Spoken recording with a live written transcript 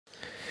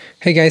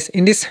Hey guys,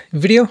 in this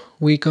video,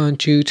 we're going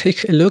to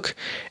take a look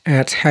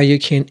at how you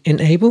can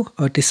enable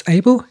or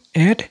disable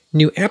add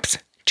new apps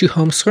to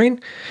home screen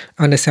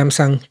on the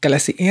Samsung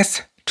Galaxy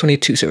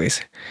S22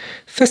 series.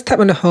 First, tap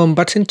on the home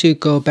button to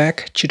go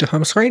back to the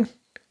home screen.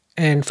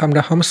 And from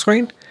the home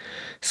screen,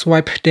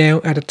 swipe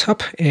down at the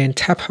top and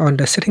tap on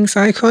the settings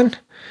icon.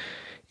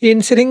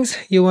 In settings,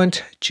 you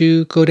want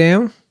to go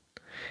down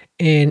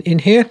and in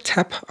here,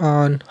 tap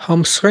on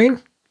home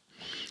screen.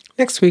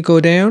 Next, we go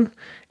down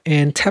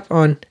and tap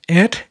on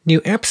add new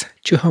apps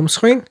to home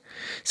screen.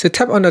 So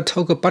tap on the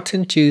toggle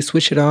button to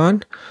switch it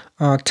on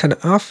or turn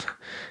it off.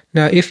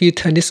 Now if you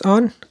turn this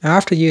on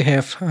after you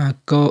have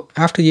installed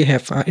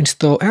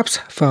apps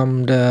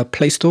from the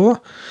Play Store.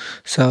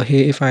 So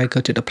here if I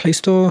go to the Play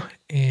Store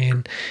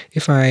and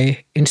if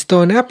I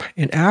install an app,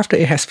 and after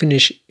it has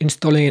finished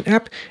installing an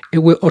app, it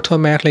will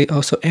automatically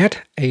also add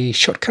a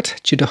shortcut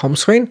to the home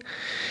screen.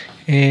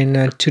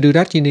 And to do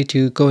that, you need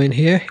to go in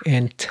here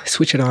and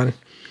switch it on.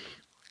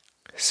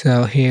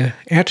 So here,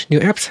 add new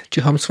apps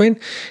to home screen.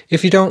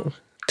 If you don't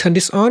turn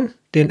this on,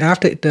 then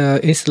after the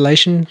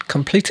installation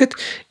completed,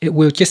 it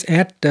will just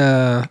add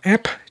the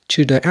app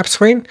to the app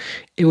screen.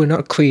 It will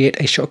not create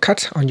a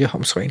shortcut on your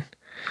home screen.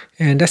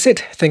 And that's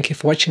it. Thank you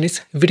for watching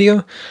this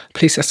video.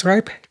 Please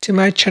subscribe to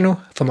my channel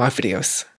for more videos.